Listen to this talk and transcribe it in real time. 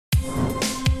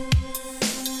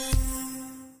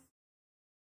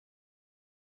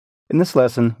In this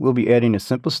lesson, we'll be adding a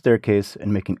simple staircase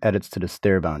and making edits to the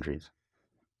stair boundaries.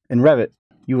 In Revit,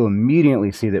 you will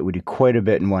immediately see that we do quite a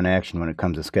bit in one action when it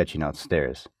comes to sketching out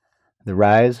stairs. The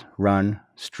rise, run,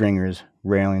 stringers,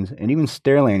 railings, and even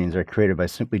stair landings are created by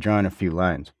simply drawing a few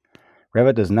lines.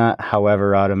 Revit does not,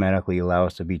 however, automatically allow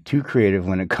us to be too creative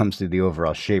when it comes to the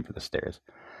overall shape of the stairs.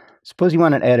 Suppose you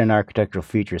want to add an architectural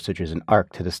feature such as an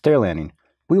arc to the stair landing.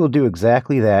 We will do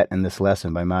exactly that in this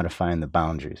lesson by modifying the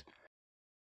boundaries.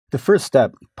 The first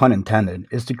step, pun intended,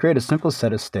 is to create a simple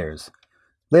set of stairs.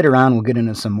 Later on, we'll get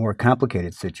into some more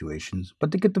complicated situations, but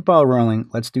to get the ball rolling,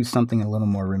 let's do something a little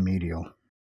more remedial.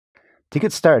 To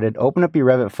get started, open up your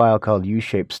Revit file called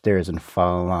U-shaped stairs and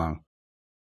follow along.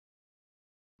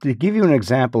 To give you an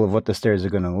example of what the stairs are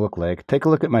going to look like, take a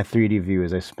look at my 3D view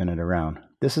as I spin it around.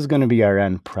 This is going to be our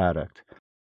end product.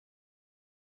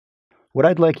 What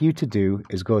I'd like you to do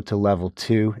is go to level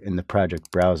 2 in the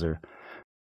project browser.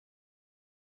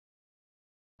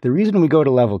 The reason we go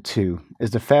to level 2 is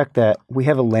the fact that we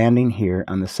have a landing here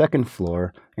on the second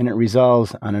floor and it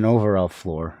resolves on an overall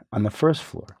floor on the first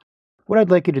floor. What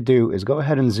I'd like you to do is go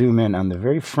ahead and zoom in on the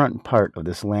very front part of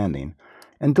this landing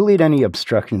and delete any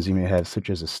obstructions you may have,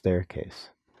 such as a staircase.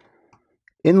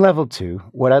 In level 2,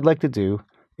 what I'd like to do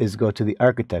is go to the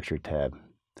Architecture tab.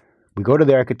 We go to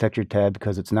the Architecture tab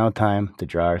because it's now time to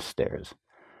draw our stairs.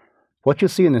 What you'll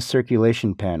see in the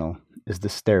circulation panel is the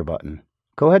Stair button.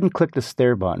 Go ahead and click the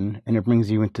Stair button and it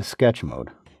brings you into sketch mode.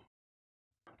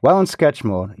 While in sketch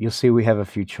mode, you'll see we have a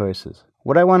few choices.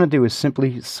 What I want to do is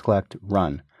simply select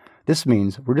Run. This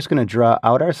means we're just going to draw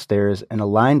out our stairs in a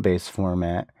line-based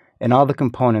format, and all the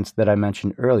components that I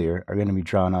mentioned earlier are going to be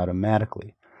drawn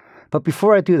automatically. But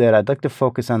before I do that, I'd like to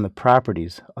focus on the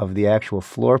properties of the actual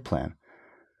floor plan.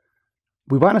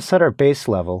 We want to set our base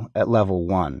level at level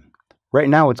 1. Right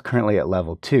now it's currently at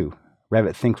level 2.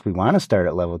 Revit thinks we want to start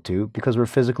at level 2 because we're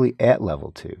physically at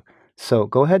level 2. So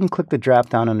go ahead and click the drop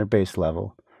down under base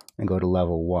level and go to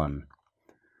level 1.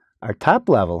 Our top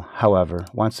level, however,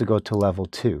 wants to go to level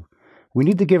 2. We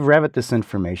need to give Revit this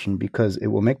information because it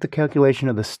will make the calculation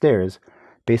of the stairs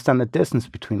based on the distance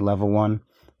between level 1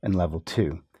 and level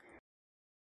 2.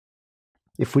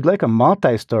 If we'd like a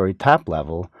multi-story top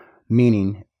level,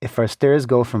 meaning if our stairs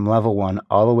go from level 1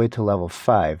 all the way to level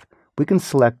 5, we can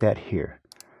select that here.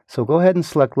 So go ahead and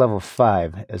select level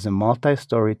 5 as a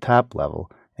multi-story top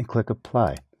level and click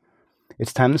Apply.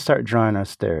 It's time to start drawing our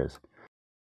stairs.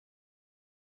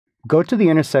 Go to the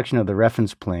intersection of the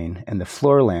reference plane and the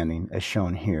floor landing as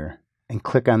shown here and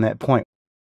click on that point.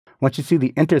 Once you see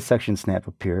the intersection snap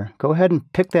appear, go ahead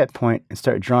and pick that point and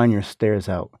start drawing your stairs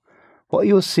out. What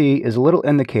you'll see is a little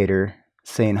indicator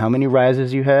saying how many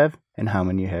risers you have and how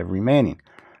many you have remaining.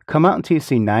 Come out until you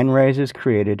see 9 risers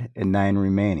created and 9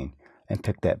 remaining, and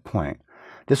pick that point.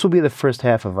 This will be the first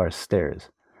half of our stairs.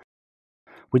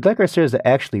 We'd like our stairs to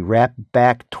actually wrap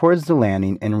back towards the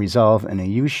landing and resolve in a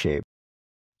U shape.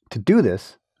 To do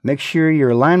this, make sure your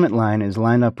alignment line is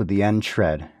lined up with the end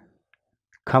tread.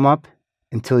 Come up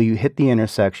until you hit the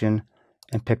intersection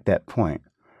and pick that point.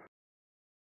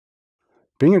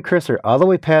 Bring your cursor all the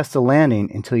way past the landing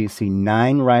until you see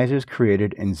 9 risers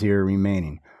created and 0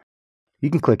 remaining. You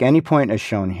can click any point as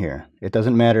shown here. It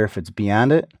doesn't matter if it's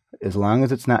beyond it, as long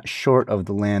as it's not short of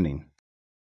the landing.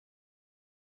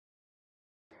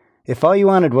 If all you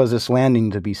wanted was this landing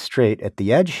to be straight at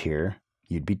the edge here,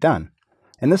 you'd be done.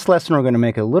 In this lesson, we're going to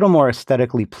make it a little more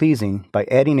aesthetically pleasing by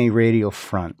adding a radial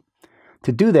front.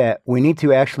 To do that, we need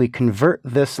to actually convert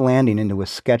this landing into a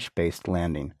sketch-based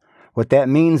landing. What that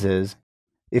means is,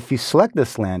 if you select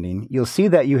this landing, you'll see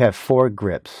that you have 4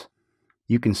 grips.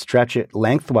 You can stretch it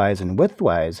lengthwise and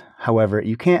widthwise, however,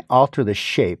 you can't alter the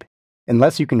shape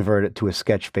unless you convert it to a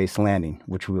sketch-based landing,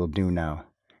 which we will do now.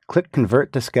 Click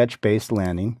Convert to Sketch-Based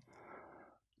Landing.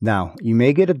 Now, you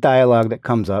may get a dialog that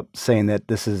comes up saying that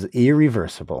this is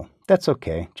irreversible. That's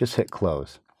okay, just hit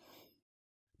Close.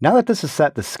 Now that this is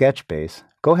set to Sketch Base,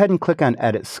 go ahead and click on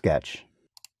Edit Sketch.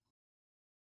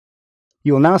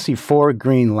 You will now see 4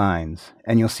 green lines,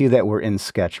 and you'll see that we're in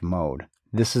sketch mode.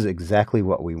 This is exactly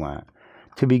what we want.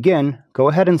 To begin, go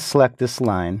ahead and select this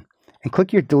line and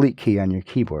click your Delete key on your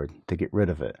keyboard to get rid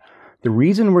of it. The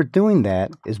reason we're doing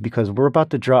that is because we're about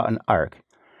to draw an arc.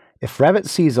 If Revit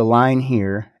sees a line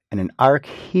here and an arc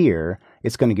here,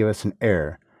 it's going to give us an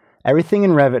error. Everything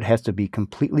in Revit has to be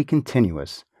completely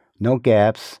continuous. No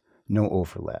gaps, no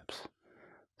overlaps.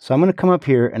 So I'm going to come up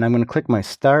here and I'm going to click my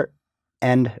Start,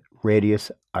 End,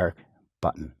 Radius, Arc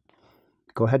button.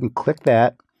 Go ahead and click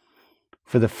that.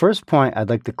 For the first point, I'd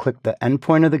like to click the end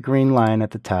point of the green line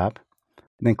at the top,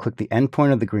 and then click the end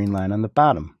point of the green line on the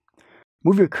bottom.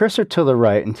 Move your cursor to the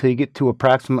right until you get to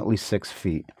approximately 6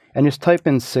 feet. and just type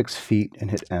in 6 feet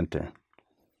and hit enter.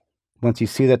 Once you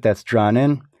see that that's drawn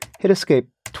in, hit escape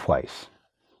twice.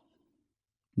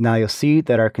 Now you'll see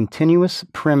that our continuous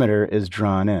perimeter is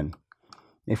drawn in.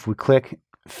 If we click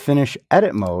Finish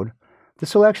Edit Mode,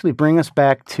 this will actually bring us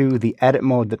back to the edit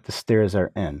mode that the stairs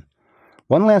are in.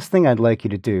 One last thing I'd like you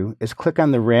to do is click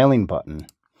on the railing button.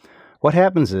 What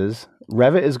happens is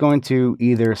Revit is going to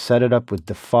either set it up with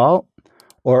default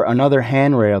or another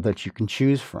handrail that you can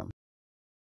choose from.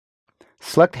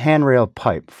 Select handrail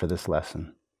pipe for this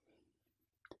lesson.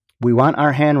 We want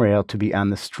our handrail to be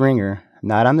on the stringer,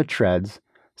 not on the treads,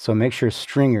 so make sure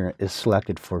stringer is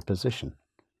selected for position.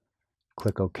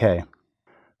 Click OK.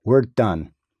 We're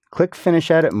done. Click Finish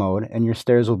Edit Mode and your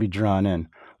stairs will be drawn in.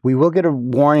 We will get a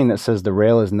warning that says the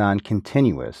rail is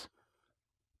non-continuous.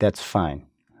 That's fine.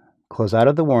 Close out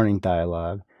of the warning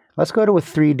dialog. Let's go to a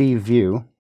 3D view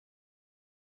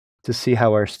to see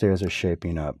how our stairs are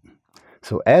shaping up.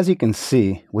 So as you can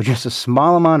see, with just a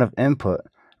small amount of input,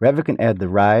 Revit can add the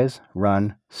rise,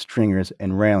 run, stringers,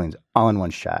 and railings all in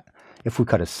one shot. If we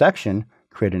cut a section,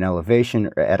 create an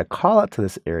elevation, or add a callout to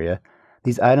this area,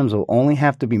 these items will only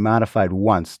have to be modified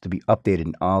once to be updated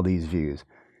in all these views.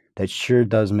 That sure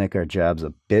does make our jobs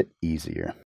a bit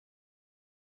easier.